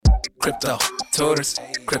Crypto tutors,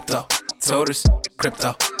 crypto tutors,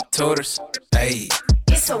 crypto tutors. Hey,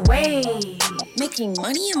 It's a way. Making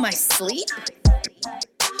money in my sleep?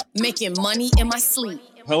 Making money in my sleep.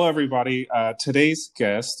 Hello, everybody. Today's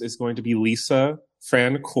guest is going to be Lisa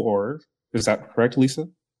Francoeur. Is that correct, Lisa?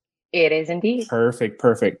 It is indeed.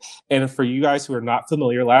 Perfect. And for you guys who are not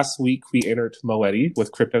familiar, last week we entered Moetti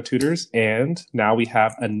with Crypto Tutors, and now we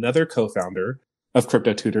have another co-founder of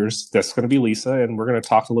Crypto Tutors. That's going to be Lisa, and we're going to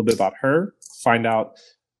talk a little bit about her, find out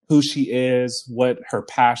who she is, what her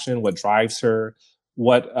passion, what drives her,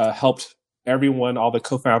 what helped everyone, all the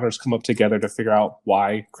co-founders come up together to figure out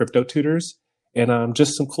why Crypto Tutors, and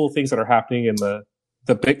just some cool things that are happening in the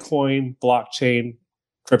Bitcoin, blockchain,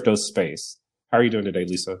 crypto space. How are you doing today,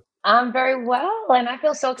 Lisa? I'm very well, and I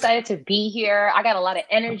feel so excited to be here. I got a lot of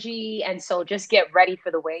energy, and so just get ready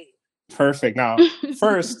for the wave. Perfect. Now,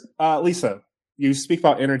 first, Lisa, you speak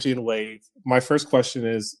about energy and wave. My first question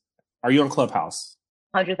is, are you on Clubhouse?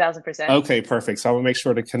 100,000%. Okay, perfect. So I'm going to make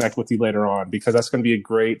sure to connect with you later on, because that's going to be a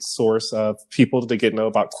great source of people to get to know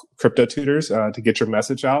about Crypto Tutors, to get your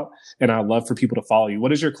message out. And I'd love for people to follow you.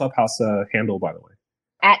 What is your Clubhouse handle, by the way?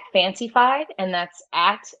 At Fancyfied, and that's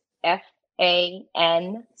at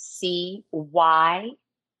FANCYFIED.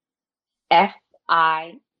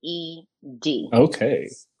 Okay,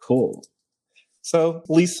 cool. So,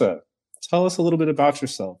 Lisa, tell us a little bit about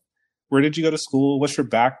yourself. Where did you go to school? What's your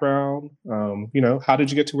background? How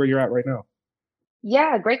did you get to where you're at right now?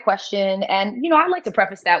 Yeah, great question. And, I like to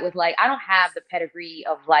preface that with I don't have the pedigree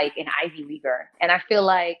of an Ivy Leaguer. And I feel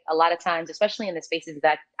like a lot of times, especially in the spaces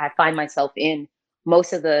that I find myself in,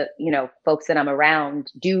 most of the, folks that I'm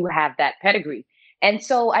around do have that pedigree. And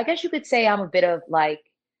so I guess you could say I'm a bit of I'm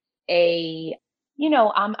an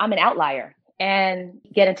outlier, and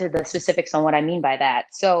get into the specifics on what I mean by that.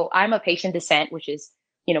 So I'm of Haitian descent, which is,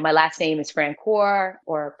 my last name is Francoeur,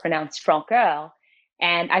 or pronounced Francoeur.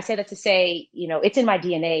 And I say that to say, it's in my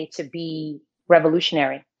DNA to be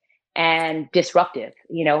revolutionary and disruptive.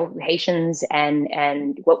 Haitians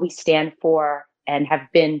and what we stand for and have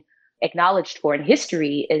been acknowledged for in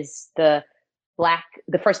history is the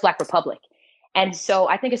first Black Republic. And so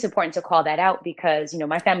I think it's important to call that out because,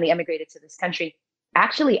 my family emigrated to this country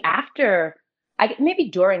actually maybe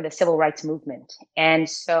during the Civil Rights Movement. And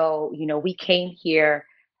so, we came here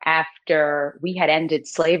after we had ended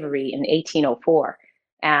slavery in 1804.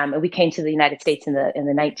 And we came to the United States in the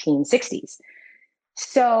 1960s.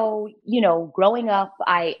 So, growing up,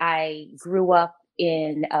 I grew up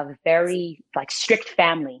in a very strict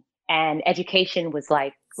family, and education was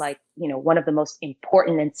one of the most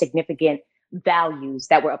important and significant values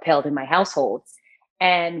that were upheld in my household.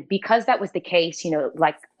 And because that was the case,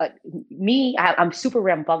 I'm super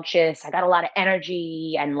rambunctious. I got a lot of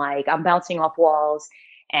energy, and I'm bouncing off walls.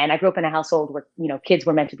 And I grew up in a household where, kids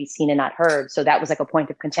were meant to be seen and not heard. So that was a point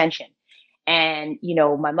of contention. And,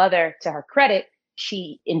 my mother, to her credit,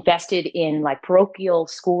 she invested in parochial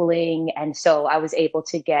schooling. And so I was able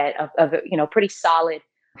to get a pretty solid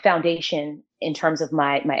foundation in terms of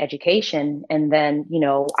my education. And then,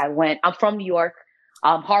 I'm from New York,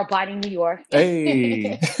 hard-body New York.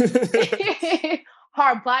 Hey.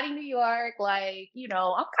 Hard-body New York.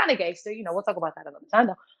 I'm kind of gangster, we'll talk about that another time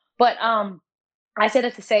though. But, I said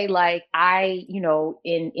that to say,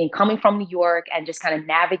 in coming from New York and just kind of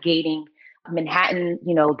navigating Manhattan,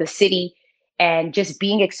 the city, and just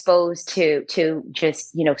being exposed to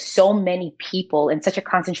just, so many people in such a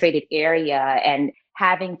concentrated area, and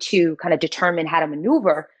having to kind of determine how to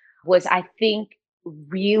maneuver was, I think,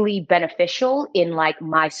 really beneficial in my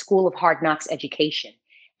School of Hard Knocks education.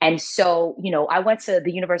 And so, I went to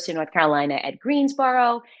the University of North Carolina at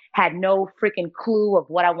Greensboro, had no freaking clue of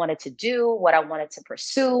what I wanted to do, what I wanted to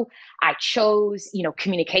pursue. I chose,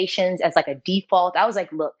 communications as a default. I was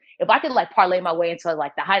look, if I could parlay my way into the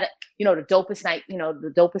high, the dopest night,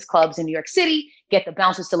 the dopest clubs in New York City, get the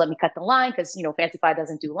bouncers to let me cut the line because, Fancyfied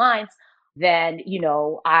doesn't do lines, then,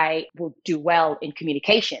 I will do well in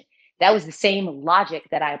communication. That was the same logic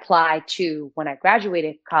that I applied to when I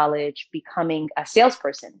graduated college, becoming a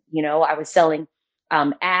salesperson. I was selling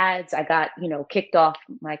ads. I got, kicked off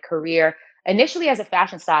my career initially as a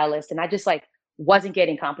fashion stylist, and I just wasn't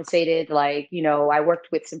getting compensated. I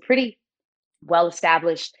worked with some pretty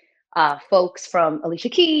well-established folks, from Alicia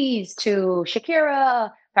Keys to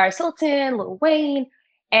Shakira, Paris Hilton, Lil Wayne,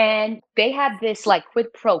 and they had this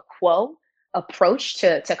quid pro quo approach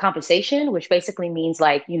to compensation, which basically means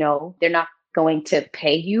they're not going to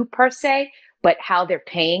pay you per se, but how they're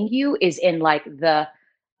paying you is in the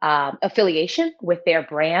affiliation with their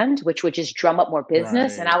brand, which would just drum up more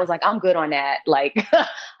business. Right. And I was I'm good on that.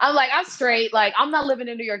 I'm straight. I'm not living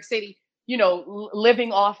in New York City,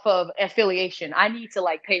 living off of affiliation. I need to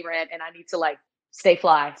like pay rent and I need to like stay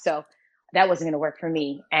fly. So that wasn't going to work for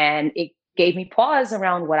me. And it gave me pause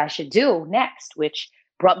around what I should do next, which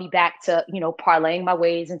brought me back to, parlaying my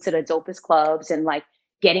ways into the dopest clubs and like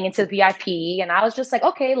getting into VIP. And I was just like,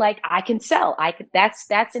 okay, like I can sell.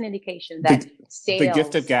 That's an indication that sales, the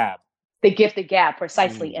gift of gab. The gift of gab,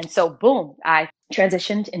 precisely. And so boom, I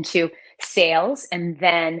transitioned into sales. And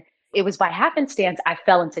then it was by happenstance, I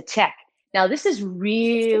fell into tech. Now, this is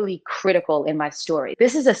really critical in my story.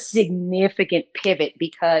 This is a significant pivot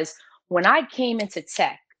because when I came into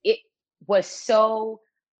tech, it was so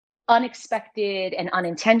unexpected and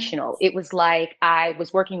unintentional. It was like I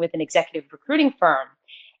was working with an executive recruiting firm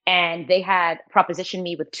and they had propositioned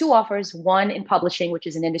me with two offers, one in publishing, which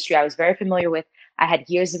is an industry I was very familiar with. I had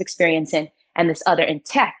years of experience in, and this other in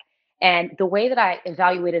tech. And the way that I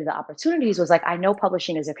evaluated the opportunities was like, I know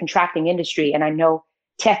publishing is a contracting industry and I know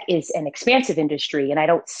tech is an expansive industry. And I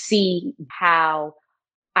don't see how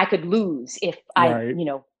I could lose if I,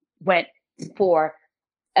 went for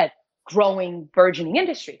a growing, burgeoning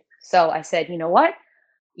industry. So I said, you know what?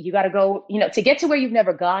 You got to go, to get to where you've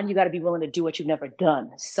never gone, you got to be willing to do what you've never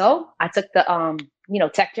done. So I took the,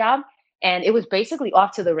 tech job, and it was basically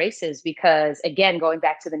off to the races because, again, going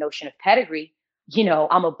back to the notion of pedigree,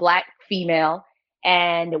 I'm a Black female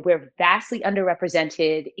and we're vastly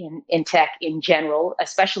underrepresented in tech in general,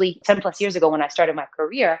 especially 10 plus years ago when I started my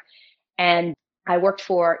career. And I worked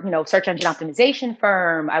for, search engine optimization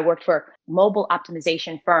firm. I worked for mobile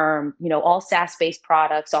optimization firm, all SaaS-based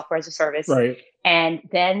products, software as a service. Right. And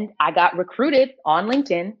then I got recruited on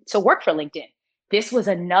LinkedIn to work for LinkedIn. This was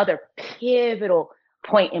another pivotal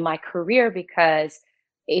point in my career because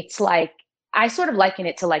it's like, I sort of liken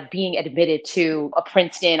it to like being admitted to a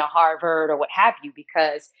Princeton, a Harvard, or what have you,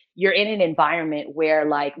 because you're in an environment where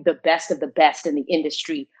like the best of the best in the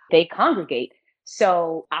industry, they congregate.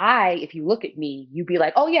 So if you look at me, you'd be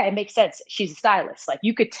like, oh yeah, it makes sense. She's a stylist. Like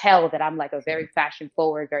you could tell that I'm like a very fashion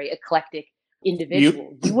forward, very eclectic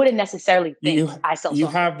individual. You wouldn't necessarily think I sell You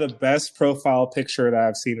software. have the best profile picture that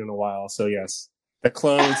I've seen in a while. So yes, the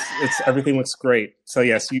clothes, everything looks great. So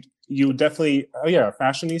yes, you definitely, oh yeah,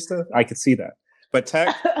 fashionista. I could see that. But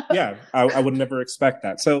tech, yeah, I would never expect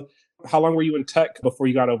that. So how long were you in tech before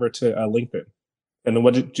you got over to LinkedIn? And then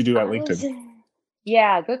what did you do at LinkedIn?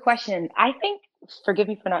 Yeah, good question. I think, forgive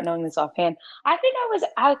me for not knowing this offhand. I think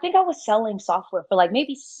I was selling software for like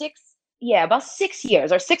maybe about 6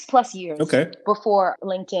 years or 6+ years before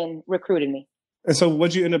LinkedIn recruited me. And so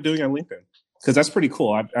what'd you end up doing on LinkedIn? Because that's pretty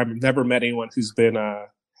cool. I've never met anyone who's been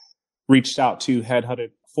reached out to,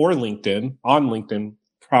 headhunted for LinkedIn on LinkedIn.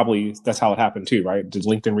 Probably that's how it happened too, right? Did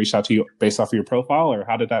LinkedIn reach out to you based off of your profile, or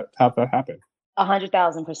how did that happen?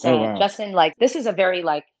 100,000%. Oh, wow. Justin, like this is a very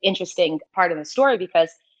like interesting part of the story because,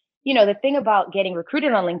 the thing about getting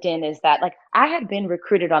recruited on LinkedIn is that like I had been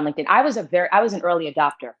recruited on LinkedIn. I was an early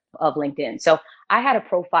adopter of LinkedIn. So I had a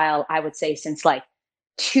profile, I would say since like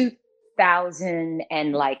 2000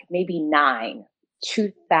 and like maybe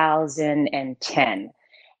 2010.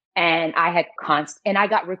 And I had and I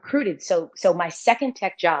got recruited. So my second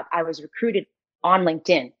tech job, I was recruited on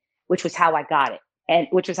LinkedIn, which was how I got it, and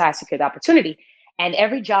which was how I secured the opportunity. And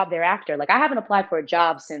every job thereafter, like I haven't applied for a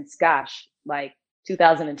job since, like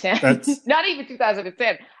 2010. Not even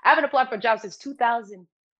 2010. I haven't applied for a job since 2000.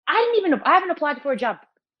 I haven't applied for a job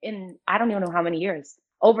in, I don't even know how many years,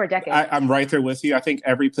 over a decade. I'm right there with you. I think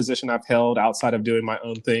every position I've held outside of doing my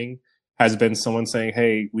own thing has been someone saying,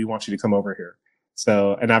 hey, we want you to come over here.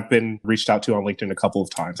 So, and I've been reached out to on LinkedIn a couple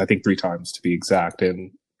of times, I think 3 times to be exact.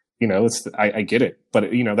 And, I get it.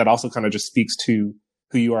 But, that also kind of just speaks to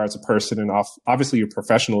who you are as a person and obviously your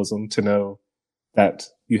professionalism to know that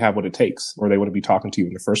you have what it takes or they wouldn't be talking to you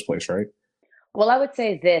in the first place, right? Well, I would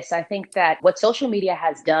say this. I think that what social media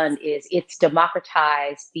has done is it's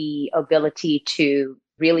democratized the ability to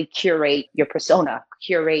really curate your persona,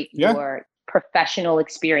 curate your professional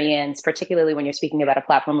experience, particularly when you're speaking about a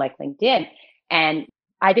platform like LinkedIn. And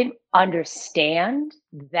I didn't understand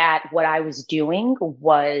that what I was doing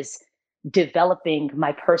was developing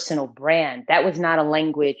my personal brand. That was not a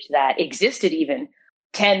language that existed even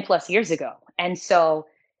 10+ years ago. And so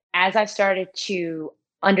as I started to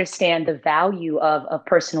understand the value of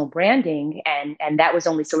personal branding, and that was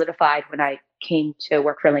only solidified when I came to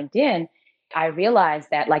work for LinkedIn, I realized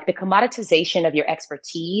that like the commoditization of your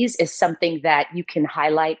expertise is something that you can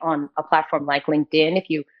highlight on a platform like LinkedIn if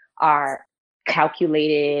you are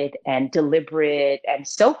calculated and deliberate and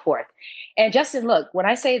so forth. And Justin, look, when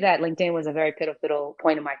I say that LinkedIn was a very pivotal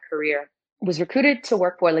point in my career, was recruited to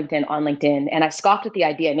work for LinkedIn on LinkedIn. And I scoffed at the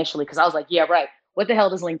idea initially because I was like, yeah, right. what the hell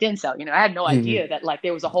does LinkedIn sell? I had no Mhm. idea that like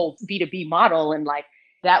there was a whole B2B model. And like,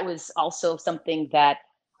 that was also something that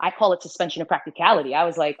I call it suspension of practicality. I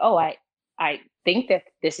was like, oh, I think that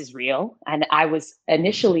this is real. And I was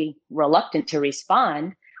initially reluctant to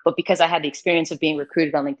respond, but because I had the experience of being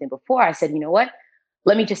recruited on LinkedIn before, I said, you know what?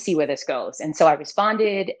 Let me just see where this goes. And so I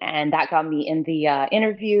responded, and that got me in the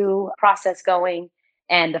interview process going.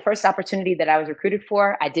 And the first opportunity that I was recruited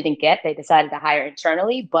for, I didn't get. They decided to hire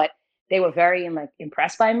internally, but they were very like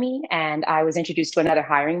impressed by me. And I was introduced to another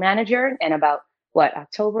hiring manager. And about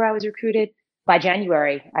October, I was recruited. By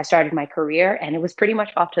January, I started my career, and it was pretty much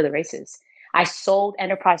off to the races. I sold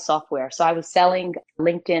enterprise software. So I was selling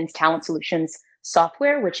LinkedIn's talent solutions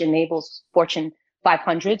software, which enables Fortune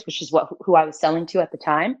 500s, which is who I was selling to at the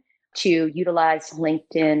time, to utilize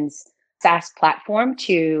LinkedIn's SaaS platform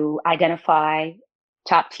to identify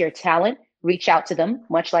top tier talent, reach out to them,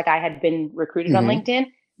 much like I had been recruited on Mhm.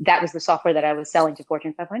 LinkedIn. That was the software that I was selling to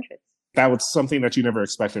Fortune 500s. That was something that you never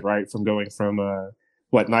expected, right? From going from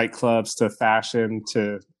what nightclubs to fashion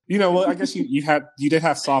to well, I guess you did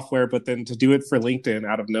have software, but then to do it for LinkedIn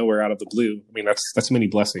out of nowhere, out of the blue, I mean that's many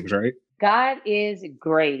blessings, right? God is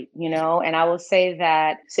great, and I will say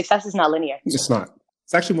that success is not linear. It's not.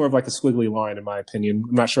 It's actually more of like a squiggly line, in my opinion.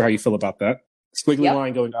 I'm not sure how you feel about that. Squiggly Yep.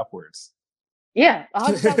 line going upwards. Yeah,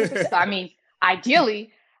 100,000%. I mean,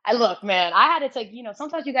 ideally, I look, man, I had to take,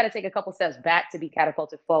 sometimes you got to take a couple steps back to be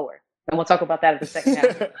catapulted forward. And we'll talk about that in the second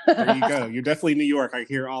There you half. go. You're definitely New York. I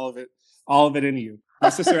hear all of it in you. My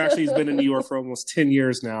sister actually has been in New York for almost 10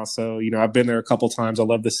 years now. So, I've been there a couple times. I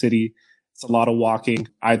love the city. It's a lot of walking.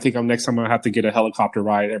 I think next time I'm going to have to get a helicopter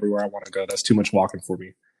ride everywhere I want to go. That's too much walking for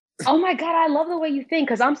me. Oh my God, I love the way you think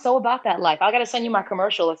because I'm so about that life. I got to send you my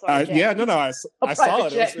commercial. It's on a jet. Yeah, no, A I saw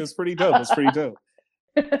private it. jet. It was pretty dope. It was pretty dope.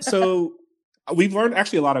 So we've learned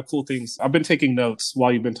actually a lot of cool things. I've been taking notes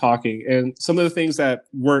while you've been talking, and some of the things that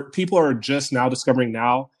people are just now discovering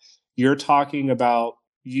now. You're talking about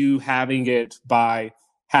you having it by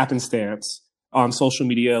happenstance on social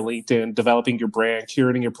media, LinkedIn, developing your brand,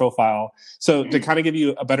 curating your profile. So to kind of give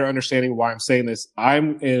you a better understanding why I'm saying this,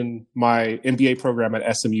 I'm in my MBA program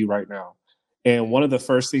at SMU right now. And one of the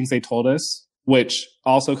first things they told us, which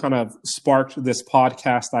also kind of sparked this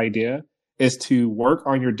podcast idea, is to work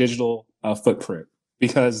on your digital footprint,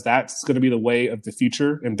 because that's going to be the way of the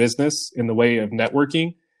future in business, in the way of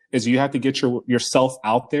networking, is you have to get yourself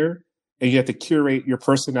out there, and you have to curate your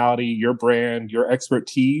personality, your brand, your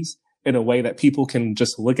expertise in a way that people can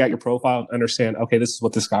just look at your profile and understand, okay, this is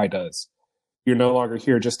what this guy does. You're no longer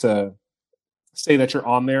here just to say that you're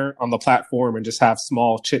on there on the platform and just have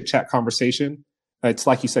small chit chat conversation. It's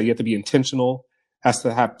like you said, you have to be intentional, has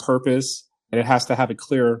to have purpose, and it has to have a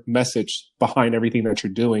clear message behind everything that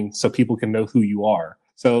you're doing so people can know who you are.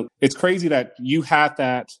 So it's crazy that you had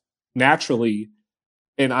that naturally,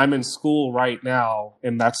 and I'm in school right now,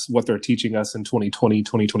 and that's what they're teaching us in 2020,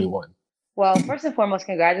 2021. Well, first and foremost,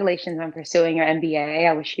 congratulations on pursuing your MBA.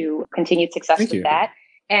 I wish you continued success Thank with you. that.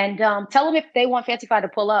 And tell them if they want Fancyfy to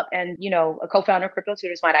pull up, and a co-founder, Crypto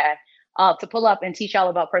Tutors, might add, to pull up and teach all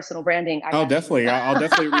about personal branding. I'll definitely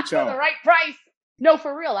reach For out. the right price. No,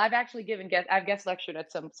 for real. I've actually I've guest lectured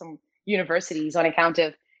at some universities on account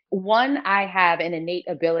of one. I have an innate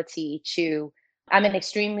ability I'm an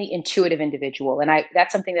extremely intuitive individual, and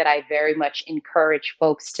that's something that I very much encourage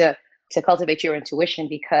folks to cultivate your intuition,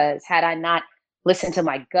 because had I not listened to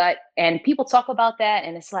my gut, and people talk about that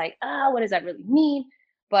and it's like, what does that really mean?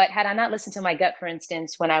 But had I not listened to my gut, for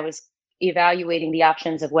instance, when I was evaluating the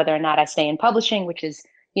options of whether or not I stay in publishing, which is,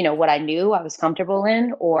 what I knew I was comfortable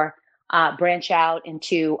in, or branch out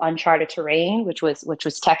into uncharted terrain, which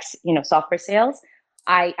was tech, software sales,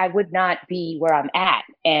 I would not be where I'm at.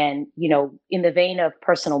 And, in the vein of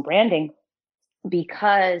personal branding,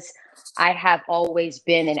 because I have always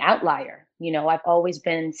been an outlier. I've always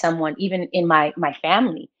been someone, even in my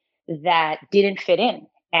family, that didn't fit in.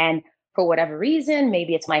 And for whatever reason,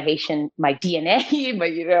 maybe it's my DNA,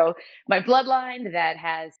 but my bloodline that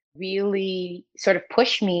has really sort of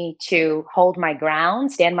pushed me to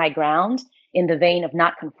stand my ground in the vein of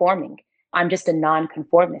not conforming. I'm just a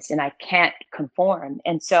non-conformist and I can't conform.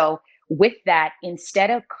 And so with that, instead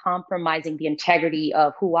of compromising the integrity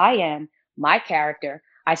of who I am, my character,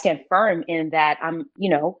 I stand firm in that I'm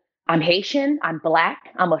Haitian, I'm Black,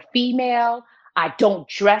 I'm a female. I don't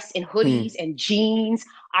dress in hoodies and jeans.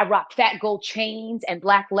 I rock fat gold chains and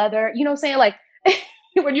black leather. You know what I'm saying? Like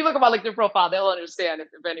when you look at my LinkedIn profile, they'll understand if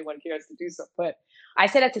anyone cares to do so. But I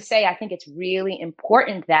say that to say, I think it's really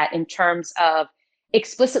important that in terms of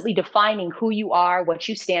explicitly defining who you are, what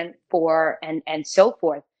you stand for, and so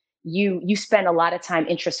forth, you spend a lot of time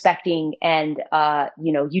introspecting and,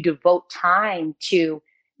 you devote time to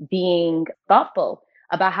being thoughtful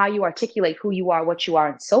about how you articulate who you are, what you are,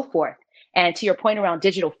 and so forth. And to your point around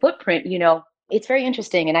digital footprint, it's very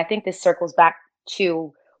interesting. And I think this circles back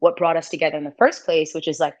to what brought us together in the first place, which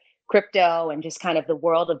is like crypto and just kind of the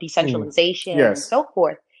world of decentralization and Yes. so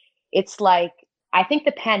forth. It's like, I think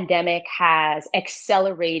the pandemic has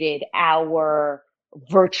accelerated our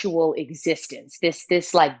virtual existence,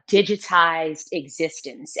 this like digitized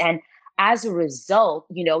existence. And as a result,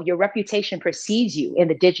 your reputation precedes you in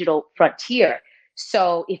the digital frontier.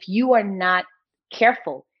 So if you are not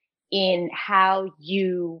careful in how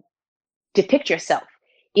you depict yourself,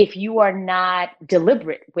 if you are not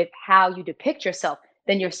deliberate with how you depict yourself,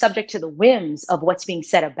 then you're subject to the whims of what's being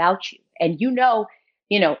said about you. And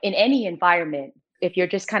in any environment, if you're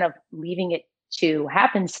just kind of leaving it to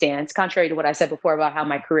happenstance, contrary to what I said before about how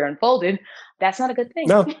my career unfolded, that's not a good thing.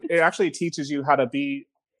 No, it actually teaches you how to be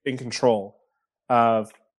in control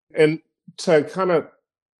of, and to kind of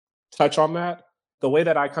touch on that, the way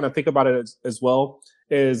that I kind of think about it as well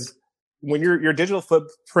is when your digital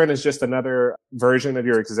footprint is just another version of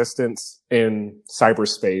your existence in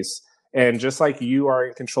cyberspace. And just like you are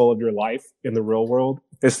in control of your life in the real world,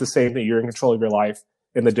 it's the same that you're in control of your life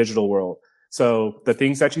in the digital world. So the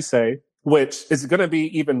things that you say, which is going to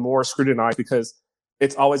be even more scrutinized because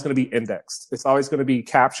it's always going to be indexed. It's always going to be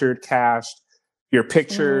captured, cached, your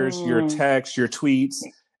pictures, your text, your tweets.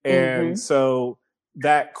 And so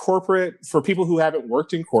that corporate, for people who haven't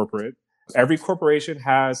worked in corporate, every corporation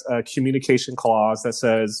has a communication clause that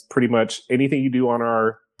says pretty much anything you do on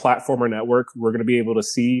our platform or network, we're going to be able to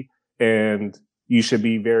see. And you should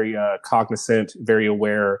be very cognizant, very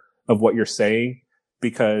aware of what you're saying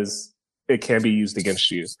because it can be used against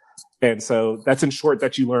you. And so that's in short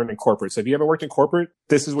that you learn in corporate. So if you haven't worked in corporate,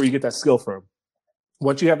 this is where you get that skill from.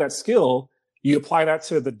 Once you have that skill, you apply that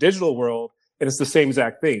to the digital world and it's the same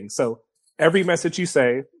exact thing. So every message you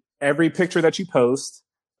say, every picture that you post,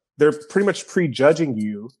 they're pretty much prejudging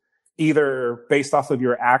you either based off of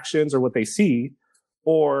your actions or what they see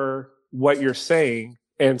or what you're saying.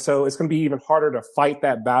 And so it's going to be even harder to fight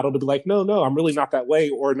that battle to be like, no, I'm really not that way.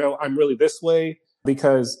 Or no, I'm really this way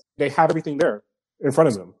because they have everything there in front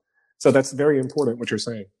of them. So that's very important what you're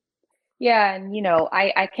saying. Yeah. And,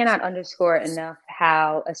 I cannot underscore enough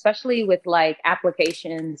how, especially with like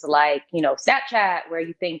applications like, Snapchat, where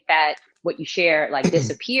you think that what you share like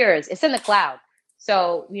disappears, it's in the cloud.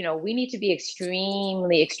 So, we need to be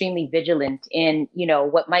extremely, extremely vigilant in,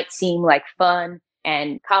 what might seem like fun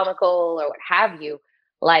and comical or what have you.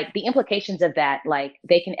 Like the implications of that, like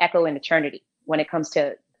they can echo in eternity when it comes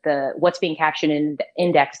to what's being captured and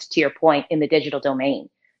indexed, to your point, in the digital domain.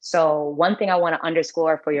 So one thing I want to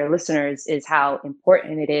underscore for your listeners is how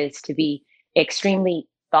important it is to be extremely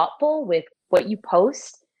thoughtful with what you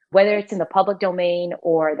post, whether it's in the public domain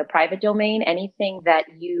or the private domain. Anything that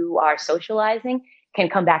you are socializing can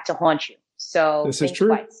come back to haunt you. So this is true.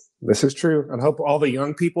 Twice. This is true. And I hope all the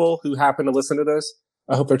young people who happen to listen to this,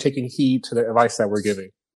 I hope they're taking heed to the advice that we're giving.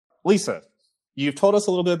 Lisa, you've told us a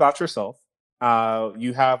little bit about yourself.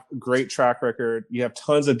 You have a great track record. You have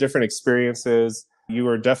tons of different experiences.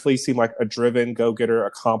 You definitely seem like a driven, go-getter,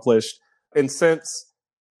 accomplished. And since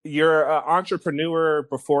you're an entrepreneur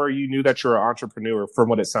before you knew that you're an entrepreneur, from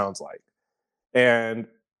what it sounds like. And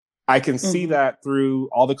I can see that through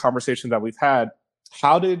all the conversations that we've had.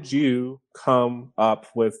 How did you come up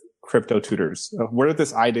with Crypto Tutors? Where did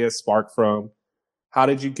this idea spark from? How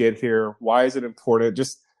did you get here? Why is it important?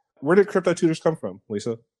 Just where did Crypto Tutors come from,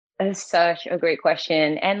 Lisa? That's such a great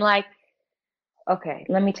question. And okay,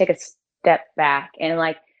 let me take a step back. And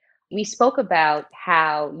we spoke about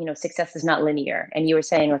how, success is not linear. And you were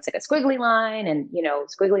saying it's like a squiggly line and,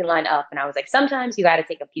 squiggly line up. And I was like, sometimes you got to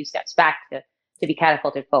take a few steps back to be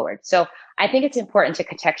catapulted forward. So I think it's important to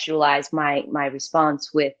contextualize my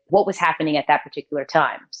response with what was happening at that particular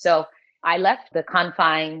time. So I left the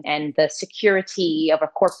confine and the security of a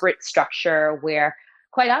corporate structure where,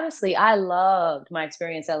 quite honestly, I loved my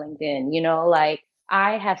experience at LinkedIn.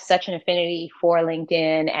 I have such an affinity for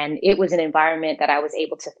LinkedIn, and it was an environment that I was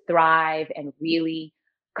able to thrive and really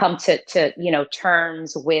come to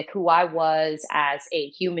terms with who I was as a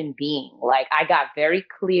human being. I got very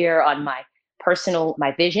clear on my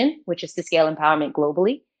vision, which is to scale empowerment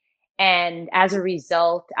globally. And as a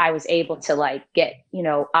result, I was able to get,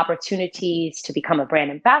 opportunities to become a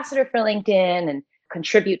brand ambassador for LinkedIn and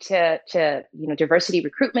contribute to diversity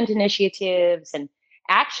recruitment initiatives. And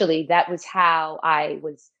actually, that was how I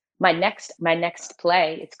was my next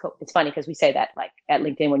play. It's funny because we say that at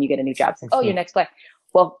LinkedIn when you get a new job, it's like, oh, your next play.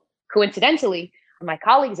 Well, coincidentally, my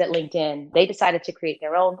colleagues at LinkedIn, they decided to create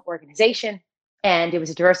their own organization. And it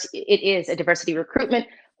is a diversity recruitment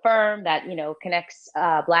firm that, connects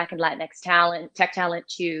Black and Latinx talent, tech talent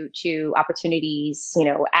to opportunities,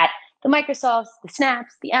 at the Microsofts, the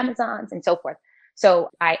Snaps, the Amazons, and so forth. So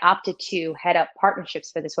I opted to head up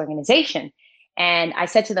partnerships for this organization. And I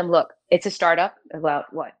said to them, look, it's a startup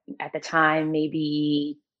about what, at the time,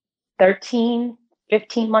 maybe 13,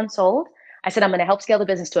 15 months old. I said, I'm going to help scale the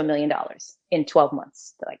business to $1 million in 12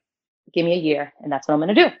 months. They're like, give me a year and that's what I'm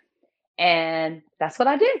going to do. And that's what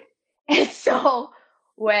I did. And so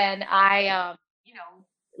when I,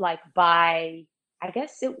 by, I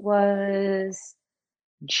guess it was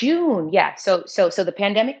June. Yeah. So the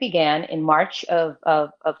pandemic began in March of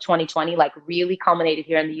 2020, like really culminated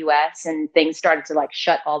here in the US, and things started to like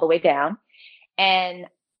shut all the way down. And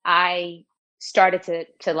I started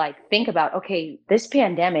to like think about, okay, this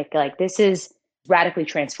pandemic, like this is radically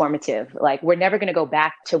transformative. Like we're never going to go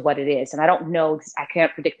back to what it is. And I don't know, I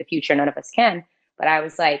can't predict the future. None of us can, but I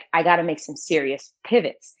was like, I got to make some serious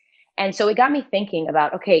pivots. And so it got me thinking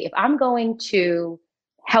about, okay, if I'm going to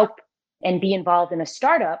help and be involved in a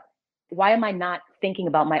startup, why am I not thinking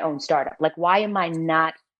about my own startup? Like, why am I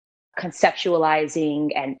not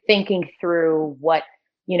conceptualizing and thinking through what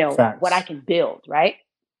I can build, right?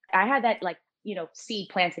 I had that seed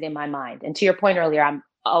planted in my mind. And to your point earlier, I'm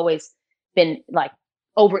always been like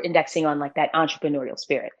over indexing on like that entrepreneurial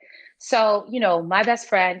spirit. So, my best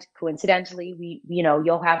friend, coincidentally,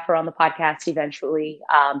 you'll have her on the podcast eventually.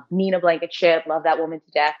 Nina Blankenship, love that woman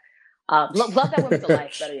to death. Love that woman to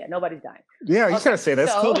life, but yeah, nobody's dying. Yeah, you gotta say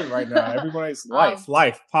that's COVID right now. Everybody's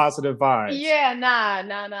life, positive vibes. Yeah, nah.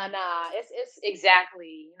 It's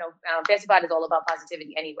exactly, Fancy Bot is all about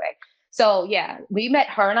positivity anyway. So yeah, we met,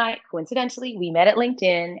 her and I, coincidentally, we met at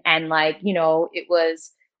LinkedIn, and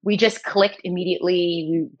we just clicked immediately,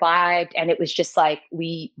 we vibed, and it was just like,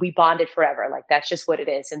 we bonded forever. Like, that's just what it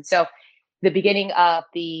is. And so the beginning of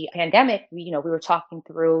the pandemic, we were talking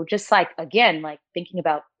through just like, again, like thinking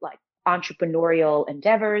about like entrepreneurial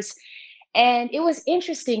endeavors. And it was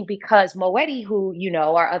interesting because Moetti, who,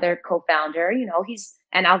 our other co-founder, he's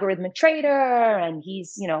an algorithmic trader, and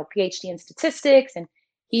he's, PhD in statistics, and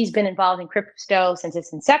he's been involved in crypto since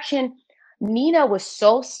its inception. Nina was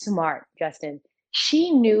so smart, Justin.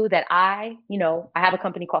 She knew that I have a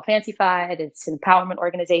company called Fancyfied. It's an empowerment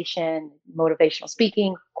organization, motivational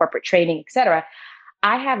speaking, corporate training, etc.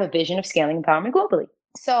 I have a vision of scaling empowerment globally.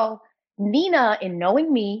 So Nina, in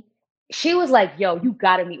knowing me, she was like, yo, you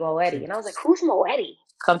got to meet Moetti. And I was like, who's Moetti?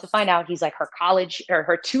 Come to find out, he's like her college or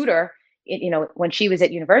her tutor, when she was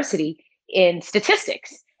at university in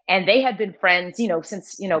statistics. And they had been friends,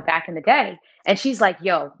 since, back in the day. And she's like,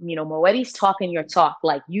 yo, Moetti's talking your talk,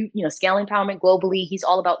 like scaling empowerment globally. He's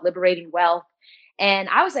all about liberating wealth. And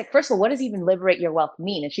I was like, first of all, what does even liberate your wealth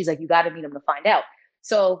mean? And she's like, you got to meet him to find out.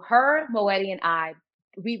 So her, Moetti, and I,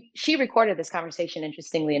 she recorded this conversation,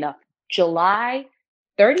 interestingly enough, July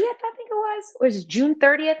 30th, I think it was, or was it June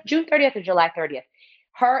 30th or July 30th.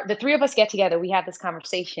 The three of us get together, we have this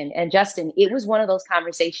conversation. And Justin, it was one of those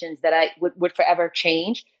conversations that I would forever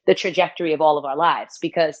change the trajectory of all of our lives,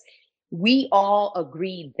 because we all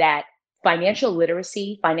agreed that financial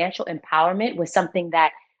literacy, financial empowerment was something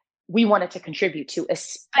that we wanted to contribute to,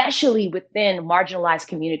 especially within marginalized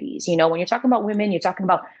communities. When you're talking about women, you're talking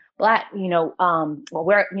about Black,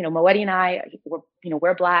 Moetti and I,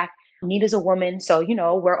 we're Black. Nina's a woman. So,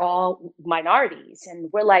 we're all minorities. And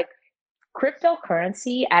we're like,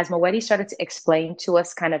 cryptocurrency, as Moetti started to explain to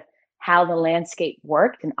us kind of how the landscape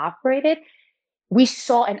worked and operated, we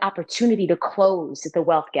saw an opportunity to close the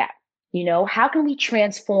wealth gap. How can we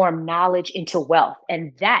transform knowledge into wealth?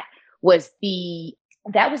 And that was the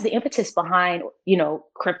impetus behind,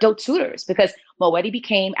 crypto tutors, because Moetti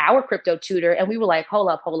became our crypto tutor. And we were like, hold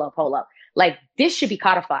up. Like, this should be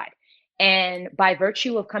codified. And by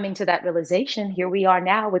virtue of coming to that realization, here we are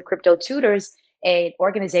now with Crypto Tutors, an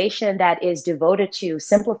organization that is devoted to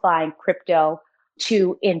simplifying crypto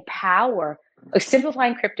through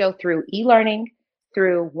e-learning,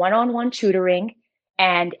 through one-on-one tutoring,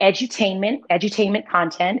 and edutainment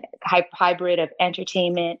content, hybrid of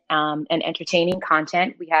entertainment and entertaining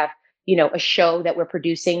content. We have, a show that we're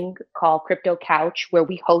producing called Crypto Couch, where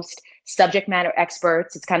we host subject matter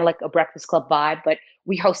experts. It's kind of like a Breakfast Club vibe, but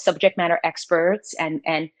we host subject matter experts, and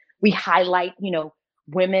we highlight,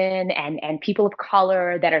 women and people of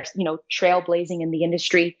color that are, trailblazing in the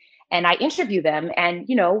industry. And I interview them, and,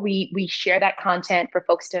 we share that content for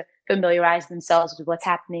folks to familiarize themselves with what's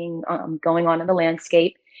happening, going on in the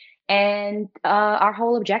landscape. And our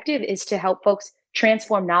whole objective is to help folks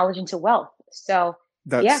transform knowledge into wealth. So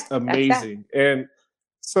that's amazing. And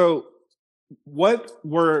so what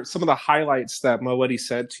were some of the highlights that Moetti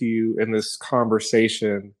said to you in this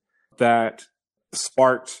conversation that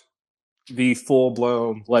sparked the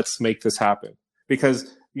full-blown let's make this happen?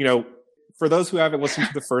 Because, for those who haven't listened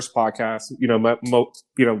to the first podcast,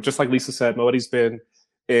 just like Lisa said, Moetti's been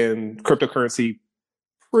in cryptocurrency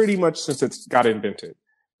pretty much since it got invented.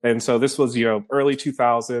 And so this was, early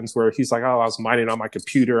 2000s where he's like, oh, I was mining on my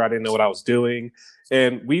computer. I didn't know what I was doing.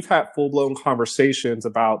 And we've had full-blown conversations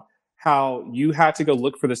about how you had to go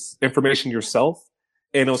look for this information yourself.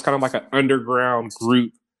 And it was kind of like an underground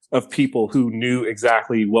group of people who knew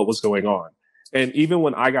exactly what was going on. And even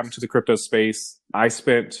when I got into the crypto space, I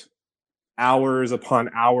spent hours upon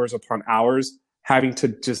hours upon hours having to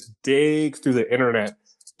just dig through the internet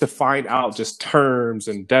to find out just terms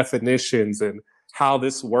and definitions and how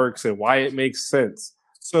this works and why it makes sense.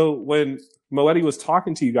 So when Moetti was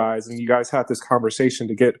talking to you guys and you guys had this conversation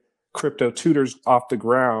to get Crypto Tutors off the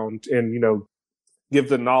ground and, give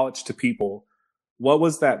the knowledge to people, what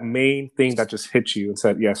was that main thing that just hit you and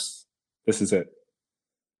said, yes, this is it?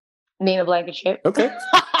 Nina Blankenship. Okay.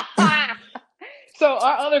 So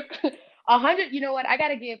our other 100, you know what? I got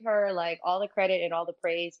to give her like all the credit and all the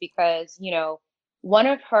praise because, one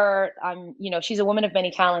of her, she's a woman of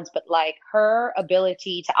many talents, but like her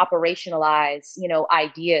ability to operationalize,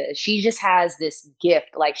 ideas, she just has this gift.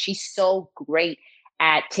 Like she's so great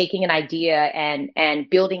at taking an idea and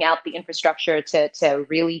building out the infrastructure to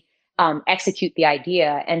really execute the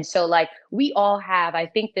idea. And so like we all have, I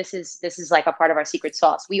think this is like a part of our secret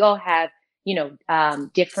sauce. We all have,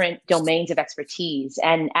 different domains of expertise.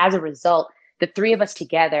 And as a result, the three of us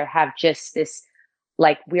together have just this,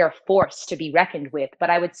 like we are forced to be reckoned with. But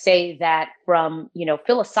I would say that from,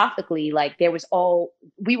 philosophically, like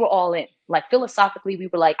we were all in. Like philosophically, we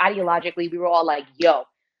were like, ideologically, we were all like, yo,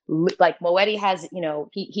 like Moetti has,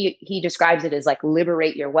 he describes it as like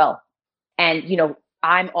liberate your wealth. And,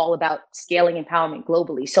 I'm all about scaling empowerment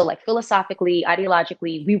globally. So like philosophically,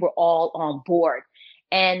 ideologically, we were all on board.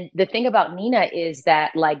 And the thing about Nina is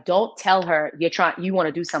that like, don't tell her you want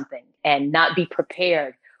to do something and not be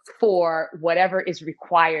prepared for whatever is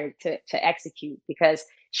required to execute, because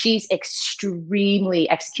she's extremely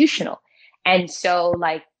executional. And so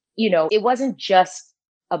like, it wasn't just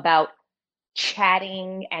about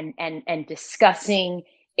chatting and discussing.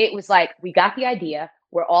 It was like, we got the idea,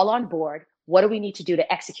 we're all on board. What do we need to do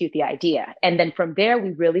to execute the idea? And then from there, we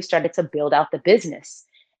really started to build out the business.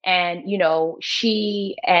 And,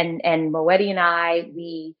 she and Moetti and I,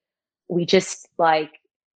 we just like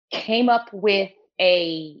came up with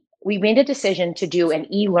we made a decision to do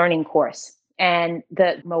an e-learning course. And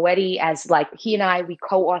the Moetti, as like he and I, we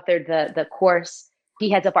co-authored the course. He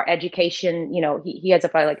heads up our education, he heads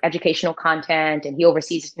up our like educational content, and he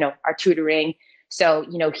oversees, our tutoring. So,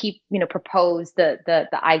 he, proposed the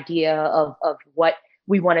idea of what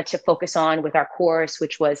we wanted to focus on with our course,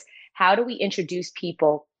 which was how do we introduce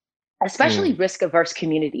people, especially risk averse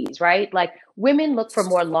communities, right? Like women look for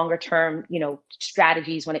more longer term,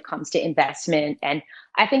 strategies when it comes to investment. And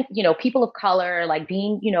I think, people of color, like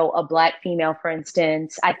being, a Black female, for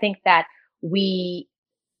instance, I think that we,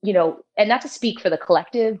 and not to speak for the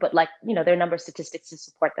collective, but like, there are a number of statistics to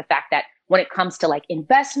support the fact that when it comes to like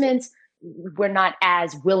investments, we're not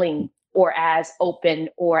as willing or as open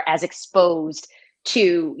or as exposed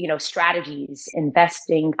to, strategies,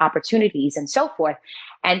 investing opportunities, and so forth.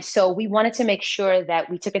 And so we wanted to make sure that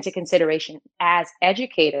we took into consideration as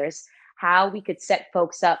educators how we could set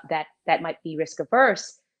folks up that might be risk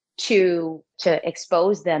averse to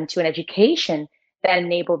expose them to an education that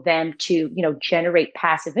enabled them to, generate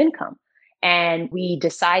passive income. And we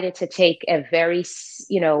decided to take a very,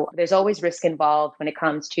 there's always risk involved when it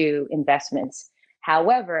comes to investments.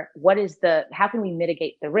 However, how can we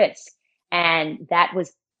mitigate the risk? And that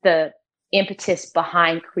was the impetus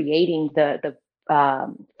behind creating the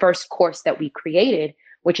first course that we created,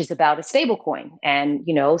 which is about a stablecoin. And,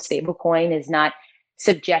 stablecoin is not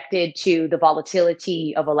subjected to the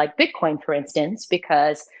volatility of a like Bitcoin, for instance,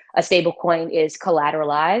 because a stablecoin is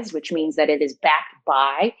collateralized, which means that it is backed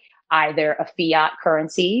by either a fiat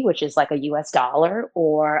currency, which is like a US dollar,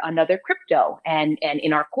 or another crypto. And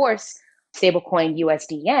in our course, stablecoin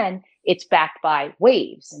USDN, it's backed by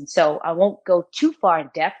waves. And so I won't go too far in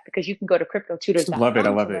depth because you can go to cryptotutors.com love it. I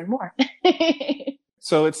love to learn it. more.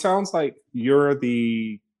 So it sounds like you're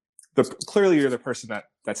clearly you're the person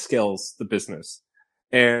that scales the business.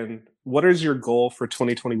 And what is your goal for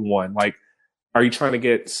 2021? Like, are you trying to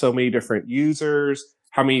get so many different users?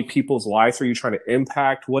 How many people's lives are you trying to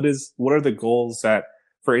impact? What are the goals that,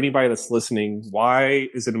 for anybody that's listening, why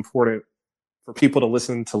is it important for people to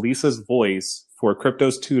listen to Lisa's voice for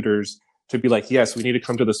Crypto Tutors to be like, yes, we need to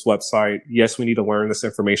come to this website. Yes, we need to learn this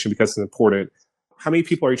information because it's important. How many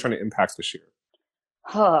people are you trying to impact this year?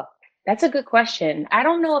 Huh, that's a good question. I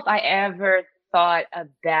don't know if I ever thought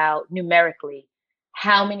about numerically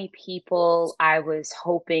how many people I was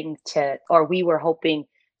hoping to, or we were hoping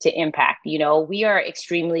to impact. You know, we are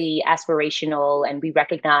extremely aspirational and we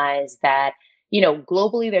recognize that, you know,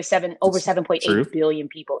 globally there's over True. 7.8 billion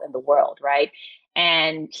people in the world, right?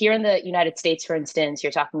 And here in the United States, for instance,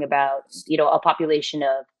 you're talking about, you know, a population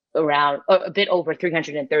of around a bit over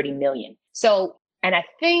 330 million. So, and I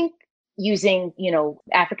think using, you know,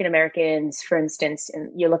 African Americans, for instance,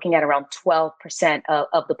 and you're looking at around 12%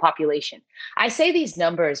 of the population. I say these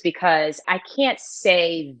numbers because I can't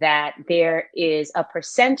say that there is a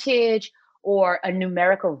percentage or a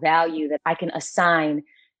numerical value that I can assign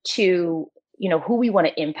to, you know, who we want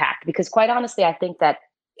to impact. Because quite honestly, I think that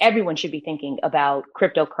everyone should be thinking about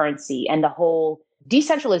cryptocurrency and the whole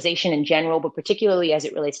decentralization in general, but particularly as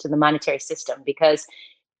it relates to the monetary system. Because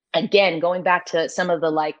again, going back to some of the,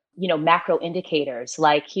 like, you know, macro indicators,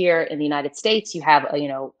 like here in the United States, you have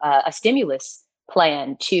a stimulus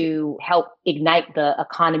plan to help ignite the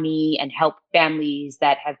economy and help families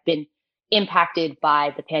that have been impacted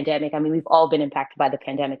by the pandemic. I mean, we've all been impacted by the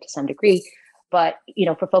pandemic to some degree, but, you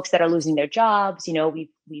know, for folks that are losing their jobs, you know, we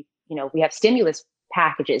have stimulus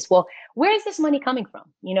packages. Well, where is this money coming from?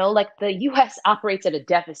 You know, like the US operates at a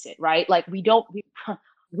deficit, right? Like we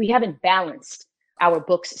haven't balanced our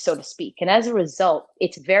books, so to speak. And as a result,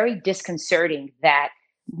 it's very disconcerting that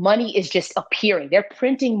money is just appearing. They're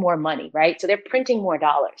printing more money, right? So they're printing more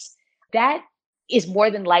dollars. That is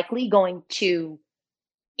more than likely going to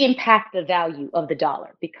impact the value of the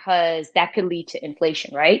dollar because that could lead to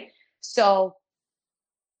inflation, right? So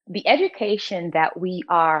the education that we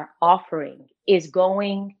are offering is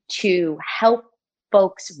going to help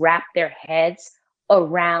folks wrap their heads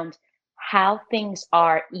around how things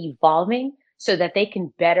are evolving so that they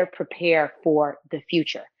can better prepare for the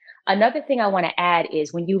future. Another thing I want to add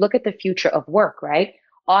is when you look at the future of work, right?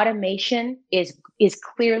 Automation is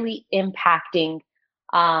clearly impacting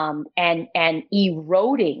and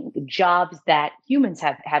eroding jobs that humans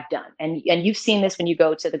have done. And you've seen this when you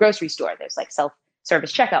go to the grocery store. There's like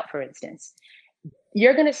self-service checkout, for instance.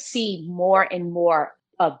 You're going to see more and more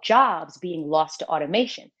of jobs being lost to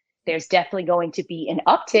automation. There's definitely going to be an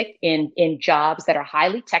uptick in jobs that are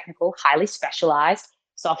highly technical, highly specialized,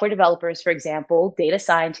 software developers, for example, data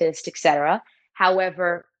scientists, et cetera.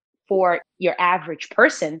 However, for your average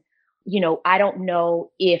person, you know, I don't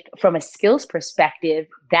know if from a skills perspective,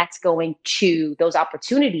 those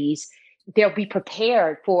opportunities, they'll be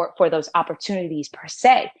prepared for those opportunities per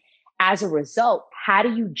se. As a result, how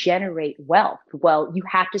do you generate wealth? Well, you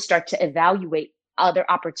have to start to evaluate other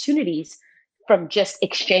opportunities from just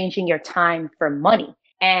exchanging your time for money.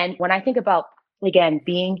 And when I think about, again,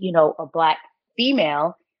 being, you know, a Black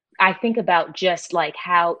female, I think about just like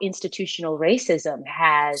how institutional racism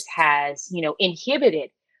has, you know,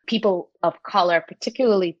 inhibited people of color,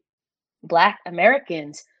 particularly Black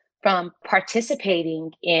Americans, from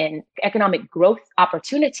participating in economic growth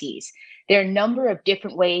opportunities. There are a number of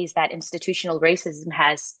different ways that institutional racism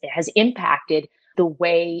has impacted the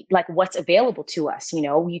way, like what's available to us. You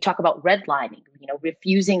know, you talk about redlining, you know,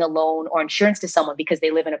 refusing a loan or insurance to someone because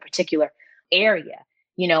they live in a particular area.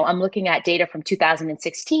 You know, I'm looking at data from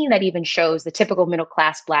 2016 that even shows the typical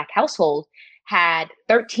middle-class Black household had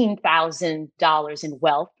 $13,000 in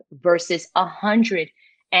wealth versus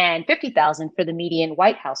 $150,000 for the median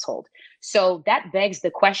white household. So that begs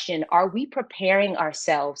the question, are we preparing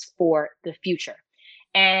ourselves for the future?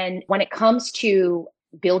 And when it comes to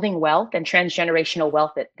building wealth and transgenerational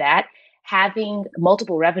wealth at that, having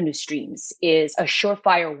multiple revenue streams is a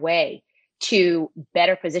surefire way to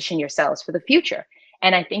better position yourselves for the future.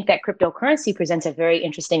 And I think that cryptocurrency presents a very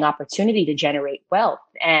interesting opportunity to generate wealth.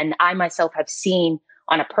 And I myself have seen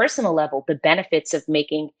on a personal level the benefits of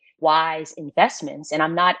making wise investments. And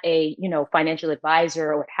I'm not a, you know, financial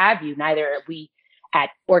advisor or what have you, neither are we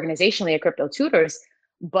organizationally at Crypto Tutors,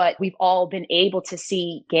 but we've all been able to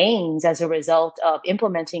see gains as a result of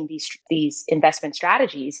implementing these investment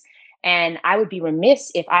strategies. And I would be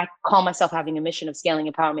remiss if I call myself having a mission of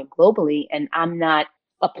scaling empowerment globally, and I'm not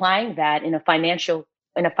applying that in a financial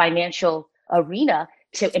arena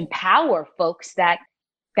to empower folks that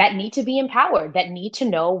need to be empowered, that need to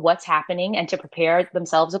know what's happening and to prepare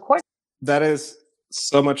themselves accordingly. That is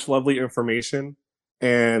so much lovely information,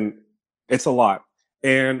 and it's a lot.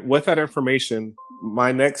 And with that information,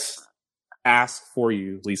 my next ask for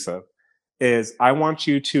you, Lisa, is I want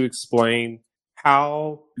you to explain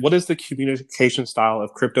what is the communication style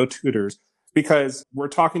of Crypto Tutors? Because we're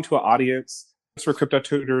talking to an audience for Crypto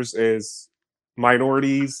Tutors is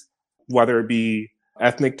minorities, whether it be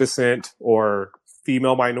ethnic descent or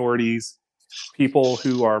female minorities, people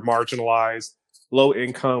who are marginalized, low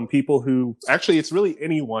income, people who actually it's really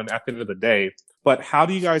anyone at the end of the day. But how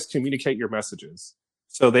do you guys communicate your messages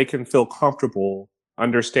so they can feel comfortable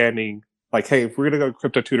understanding, like, hey, if we're going to go to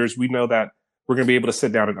Crypto Tutors, we know that we're going to be able to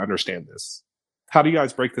sit down and understand this. How do you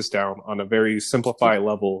guys break this down on a very simplified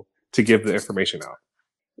level to give the information out?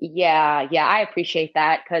 Yeah, I appreciate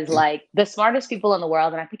that because like the smartest people in the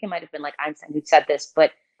world, and I think it might have been like Einstein who said this,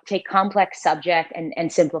 but take complex subject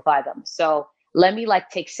and simplify them. So let me like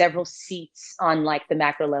take several seats on like the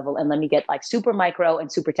macro level and let me get like super micro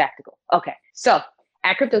and super tactical. Okay. So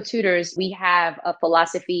at Crypto Tutors, we have a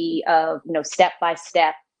philosophy of, step by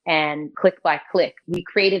step and click by click. We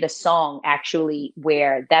created a song actually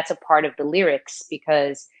where that's a part of the lyrics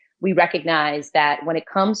because we recognize that when it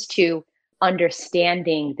comes to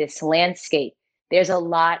understanding this landscape, there's a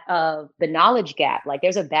lot of the knowledge gap, like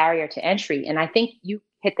there's a barrier to entry. And I think you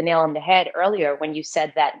hit the nail on the head earlier when you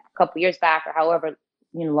said that a couple of years back or however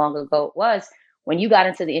long ago it was, when you got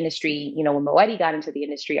into the industry, when Moetti got into the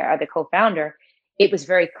industry, our other co-founder, it was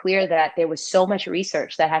very clear that there was so much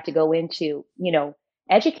research that had to go into,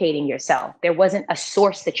 educating yourself. There wasn't a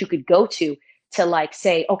source that you could go to like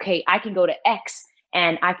say, okay, I can go to X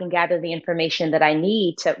and I can gather the information that I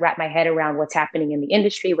need to wrap my head around what's happening in the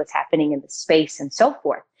industry, what's happening in the space, and so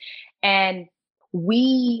forth. And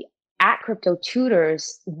we at Crypto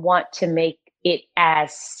Tutors want to make it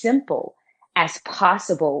as simple as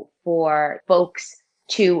possible for folks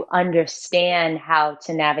to understand how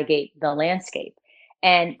to navigate the landscape.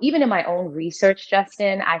 And even in my own research,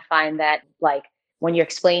 Justin, I find that like when you're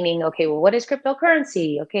explaining, okay, well, what is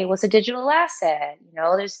cryptocurrency? Okay, what's a digital asset?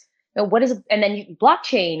 There's what is, and then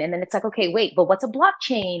blockchain, and then it's like, okay, wait, but what's a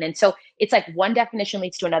blockchain? And so it's like one definition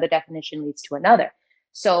leads to another definition leads to another.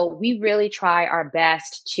 So we really try our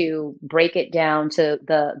best to break it down to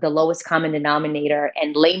the lowest common denominator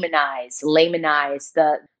and laymanize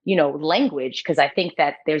the language, because I think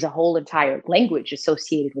that there's a whole entire language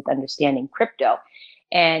associated with understanding crypto.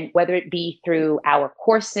 And whether it be through our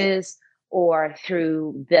courses or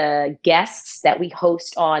through the guests that we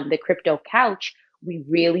host on the Crypto Couch, we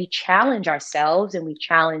really challenge ourselves and we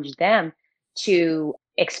challenge them to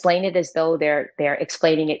explain it as though they're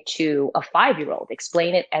explaining it to a 5-year-old,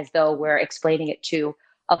 explain it as though we're explaining it to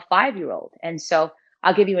a 5-year-old. And so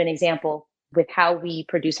I'll give you an example with how we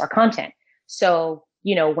produce our content. So,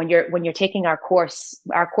 when you're taking our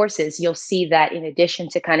courses, you'll see that in addition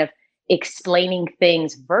to kind of explaining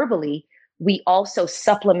things verbally, we also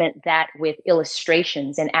supplement that with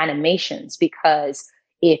illustrations and animations, because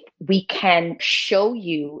if we can show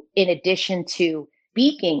you, in addition to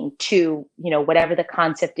speaking to, whatever the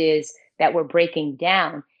concept is that we're breaking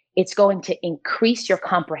down, it's going to increase your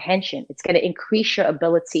comprehension. It's going to increase your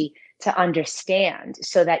ability to understand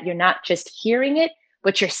so that you're not just hearing it,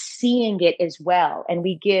 but you're seeing it as well. And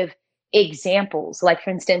we give examples, like for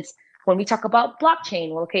instance, when we talk about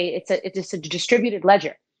blockchain, well, okay, it's a distributed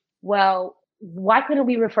ledger. Well, why couldn't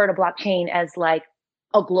we refer to blockchain as like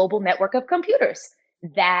a global network of computers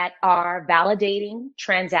that are validating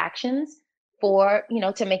transactions for,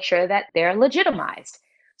 to make sure that they're legitimized?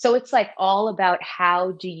 So it's like all about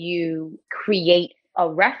how do you create a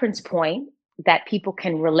reference point that people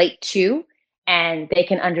can relate to and they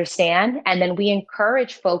can understand. And then we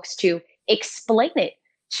encourage folks to explain it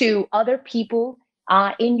to other people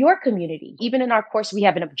in your community. Even in our course, we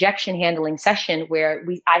have an objection handling session where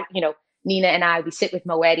Nina and I, we sit with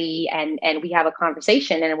Moetti and we have a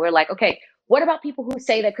conversation and we're like, okay, what about people who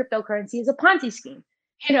say that cryptocurrency is a Ponzi scheme?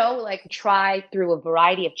 Like try through a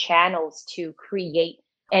variety of channels to create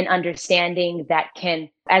an understanding that can,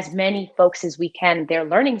 as many folks as we can, their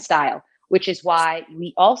learning style, which is why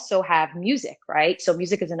we also have music, right? So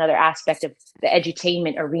music is another aspect of the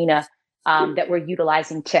edutainment arena that we're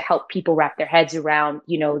utilizing to help people wrap their heads around,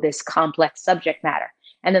 this complex subject matter.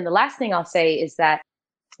 And then the last thing I'll say is that,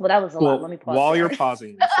 well, that was a lot. Let me pause. While you're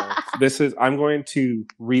pausing, I'm going to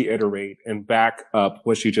reiterate and back up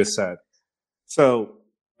what you just said. So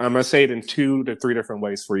I'm going to say it in 2 to 3 different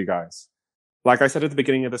ways for you guys. Like I said at the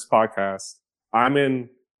beginning of this podcast, I'm in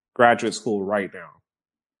graduate school right now.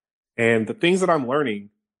 And the things that I'm learning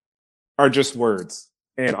are just words.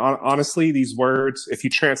 And honestly, these words, if you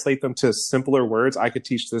translate them to simpler words, I could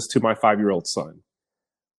teach this to my 5-year-old son.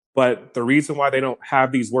 But the reason why they don't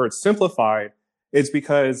have these words simplified is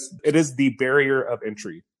because it is the barrier of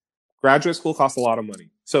entry. Graduate school costs a lot of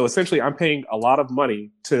money. So essentially, I'm paying a lot of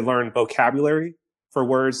money to learn vocabulary for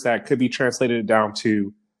words that could be translated down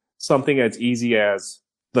to something as easy as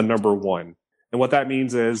the number 1. And what that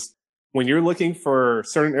means is when you're looking for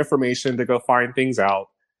certain information to go find things out,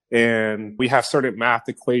 and we have certain math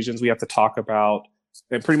equations we have to talk about,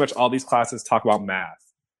 and pretty much all these classes talk about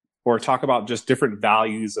math or talk about just different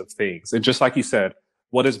values of things. And just like you said,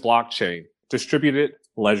 what is blockchain? Distributed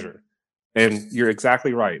ledger. And you're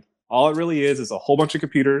exactly right. All it really is a whole bunch of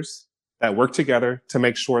computers that work together to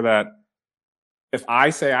make sure that if I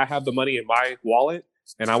say I have the money in my wallet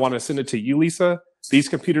and I want to send it to you, Lisa, these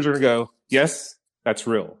computers are going to go, yes, that's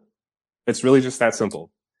real. It's really just that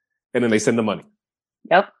simple. And then they send the money.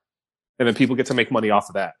 Yep. And then people get to make money off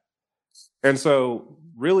of that. And so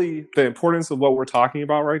really the importance of what we're talking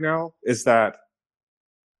about right now is that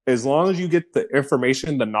as long as you get the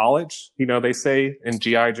information, the knowledge, you know, they say in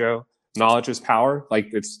G.I. Joe, knowledge is power.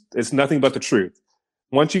 Like it's nothing but the truth.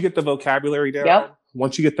 Once you get the vocabulary down, Yep.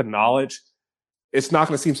 once you get the knowledge, it's not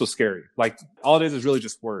going to seem so scary. Like all it is really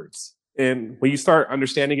just words. And when you start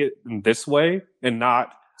understanding it in this way and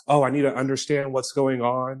not, oh, I need to understand what's going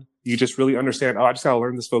on. You just really understand, oh, I just got to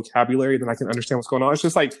learn this vocabulary, then I can understand what's going on. It's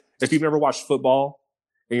just like if you've never watched football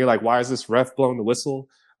and you're like, why is this ref blowing the whistle?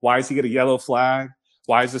 Why does he get a yellow flag?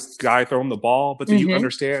 Why is this guy throwing the ball? But then you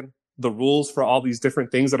understand the rules for all these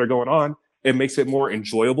different things that are going on. It makes it more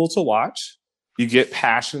enjoyable to watch. You get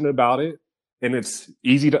passionate about it and it's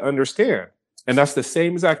easy to understand. And that's the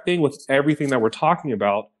same exact thing with everything that we're talking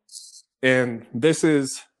about. And this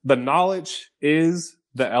is the knowledge is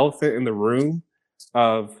the elephant in the room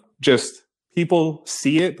of just people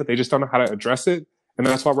see it, but they just don't know how to address it. And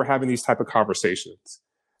that's why we're having these type of conversations.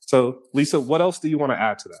 So Lisa, what else do you want to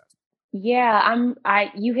add to that? Yeah,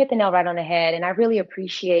 you hit the nail right on the head, and I really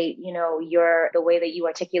appreciate, the way that you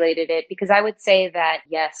articulated it, because I would say that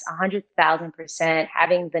yes, 100,000%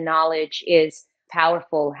 having the knowledge is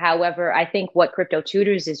powerful. However, I think what Crypto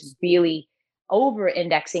Tutors is really over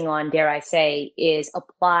indexing on, dare I say, is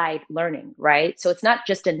applied learning, right? So it's not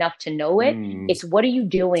just enough to know it. It's what are you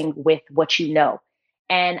doing with what you know?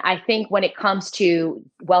 And I think when it comes to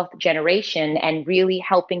wealth generation and really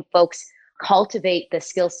helping folks cultivate the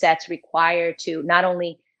skill sets required to not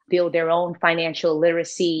only build their own financial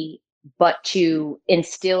literacy, but to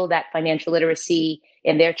instill that financial literacy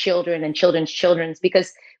in their children and children's children's.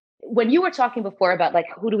 Because when you were talking before about like,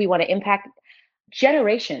 who do we want to impact?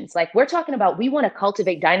 Generations, like we're talking about, we want to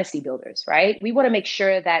cultivate dynasty builders, right? We want to make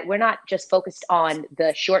sure that we're not just focused on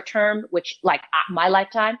the short term, which like my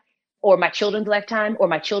lifetime or my children's lifetime or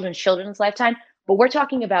my children's children's lifetime, but we're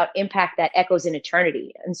talking about impact that echoes in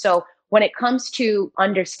eternity. And so when it comes to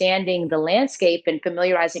understanding the landscape and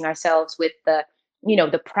familiarizing ourselves with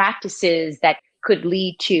the practices that could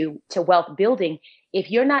lead to wealth building,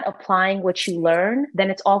 if you're not applying what you learn, then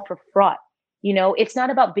it's all for fraud. It's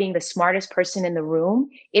not about being the smartest person in the room.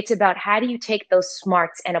 It's about how do you take those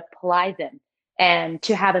smarts and apply them and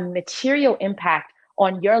to have a material impact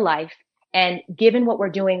on your life. And given what we're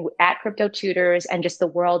doing at Crypto Tutors and just the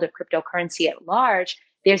world of cryptocurrency at large,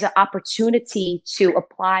 there's an opportunity to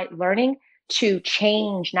apply learning to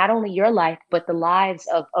change not only your life, but the lives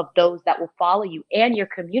of those that will follow you and your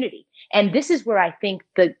community. And this is where I think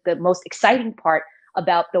the most exciting part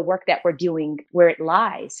about the work that we're doing, where it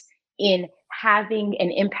lies in having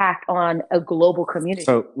an impact on a global community.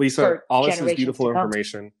 So Lisa, all this is beautiful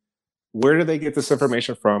information. Where do they get this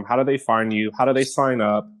information from? How do they find you? How do they sign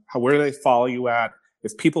up? Where do they follow you at?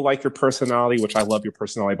 If people like your personality, which I love your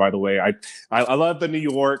personality, by the way, I love the New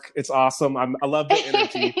York. It's awesome. I love the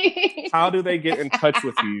energy. How do they get in touch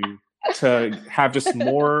with you to have just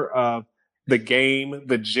more of the game,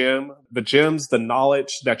 the gems, the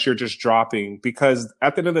knowledge that you're just dropping? Because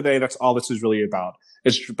at the end of the day, that's all this is really about.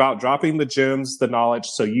 It's about dropping the gems, the knowledge,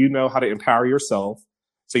 so you know how to empower yourself.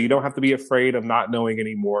 So you don't have to be afraid of not knowing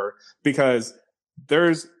anymore, because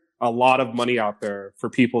there's a lot of money out there for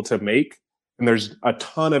people to make. And there's a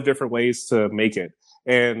ton of different ways to make it.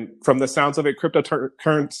 And from the sounds of it, Crypto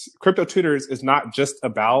Tutors is not just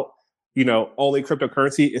about, only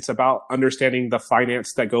cryptocurrency. It's about understanding the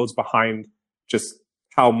finance that goes behind just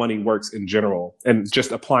how money works in general and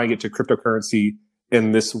just applying it to cryptocurrency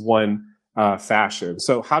in this one fashion.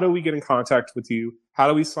 So how do we get in contact with you? How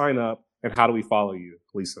do we sign up? And how do we follow you,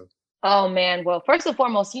 Lisa? Oh man. Well, first and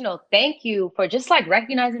foremost, thank you for just like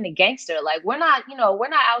recognizing the gangster. Like we're not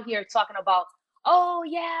out here talking about, oh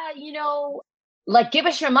yeah, like give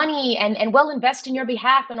us your money and we'll invest in your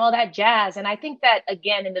behalf and all that jazz. And I think that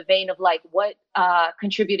again, in the vein of like what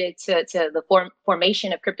contributed to the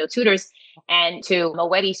formation of Crypto Tutors and to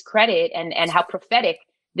Moetti's credit and how prophetic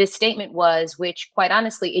this statement was, which quite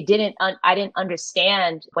honestly, I didn't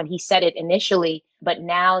understand when he said it initially, but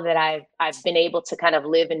now that I've been able to kind of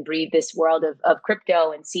live and breathe this world of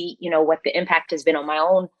crypto and see, what the impact has been on my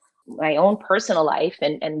own my own personal life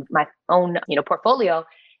and my own, portfolio,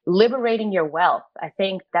 liberating your wealth. I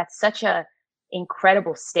think that's such a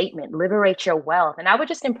incredible statement. Liberate your wealth. And I would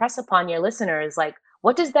just impress upon your listeners, like,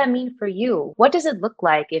 what does that mean for you? What does it look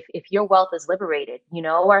like if your wealth is liberated?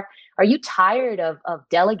 Or are you tired of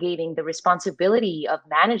delegating the responsibility of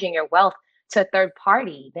managing your wealth to a third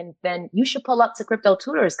party? Then you should pull up to Crypto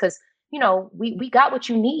Tutors, because we got what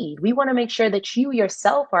you need. We want to make sure that you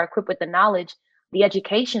yourself are equipped with the knowledge, the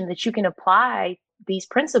education that you can apply these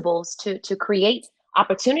principles to create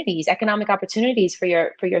opportunities, economic opportunities for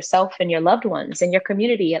yourself and your loved ones and your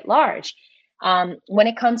community at large. When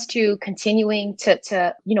it comes to continuing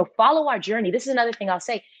to follow our journey, this is another thing I'll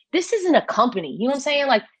say. This isn't a company. You know what I'm saying?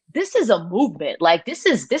 Like, this is a movement. Like, this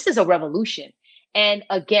is a revolution. And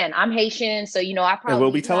again, I'm Haitian, so I probably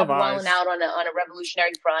will be televised out on a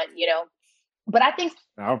revolutionary front. But I think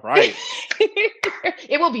all right,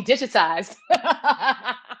 it will be digitized.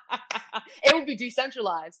 It will be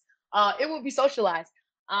decentralized. It will be socialized.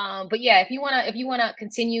 But yeah, if you wanna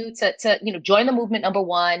continue to join the movement, number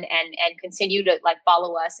one, and continue to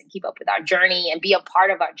follow us and keep up with our journey and be a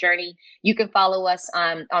part of our journey, you can follow us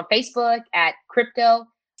on Facebook at Crypto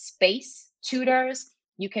Space Tutors.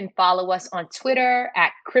 You can follow us on Twitter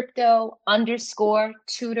at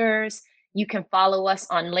Crypto_Tutors. You can follow us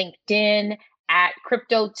on LinkedIn at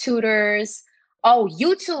Crypto Tutors. Oh,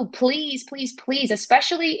 YouTube, please, please, please,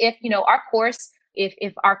 especially if our course,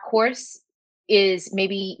 if our course is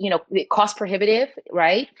maybe cost prohibitive,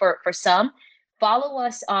 right? For some, follow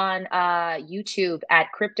us on YouTube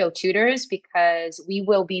at Crypto Tutors, because we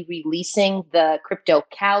will be releasing the Crypto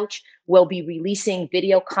Couch. We'll be releasing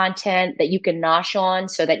video content that you can nosh on,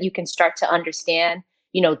 so that you can start to understand,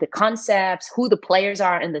 the concepts, who the players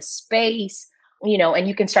are in the space, and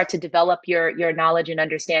you can start to develop your knowledge and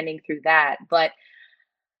understanding through that. But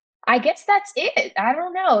I guess that's it. I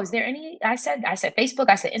don't know. Is there any? I said Facebook,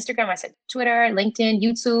 I said Instagram, I said Twitter, LinkedIn,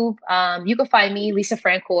 YouTube. You can find me, Lisa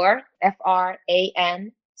Francoeur, FRANCOEUR,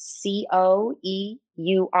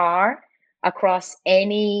 across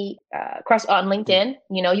on LinkedIn.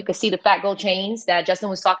 You can see the fat gold chains that Justin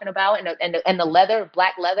was talking about, and the leather,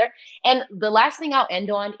 black leather. And the last thing I'll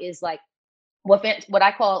end on is what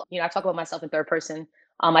I call, I talk about myself in third person.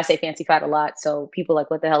 I say fancy fat a lot. So people are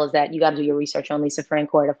like, what the hell is that? You got to do your research on Lisa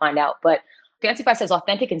Francoeur to find out. But fancy fat says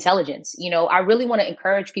authentic intelligence. I really want to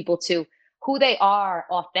encourage people to who they are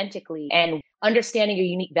authentically, and understanding your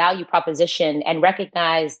unique value proposition, and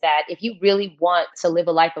recognize that if you really want to live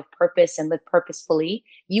a life of purpose and live purposefully,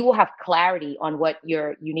 you will have clarity on what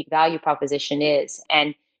your unique value proposition is,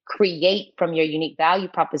 and create from your unique value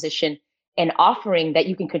proposition an offering that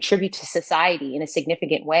you can contribute to society in a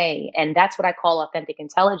significant way. And that's what I call authentic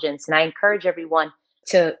intelligence. And I encourage everyone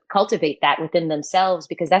to cultivate that within themselves,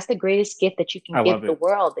 because that's the greatest gift that you can give the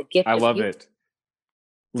world. The gift. I love it.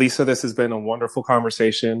 Lisa, this has been a wonderful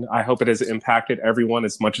conversation. I hope it has impacted everyone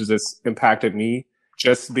as much as it's impacted me.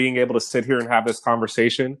 Just being able to sit here and have this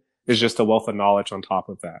conversation is just a wealth of knowledge on top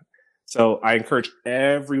of that. So I encourage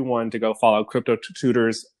everyone to go follow Crypto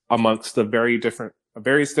Tutors amongst the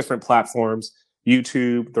various different platforms: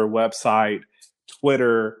 YouTube, their website,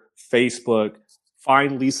 Twitter, Facebook.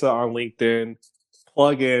 Find Lisa on LinkedIn,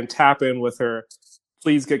 plug in, tap in with her.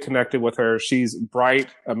 Please get connected with her. She's bright,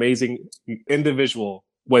 amazing individual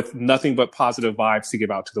with nothing but positive vibes to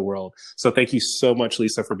give out to the world. So thank you so much,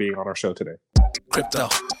 Lisa, for being on our show today. Crypto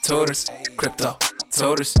Tutors, Crypto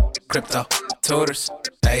Tutors, Crypto Tutors.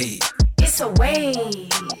 Hey, it's a way.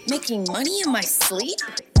 Making money in my sleep.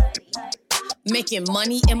 Making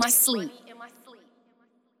money in my sleep.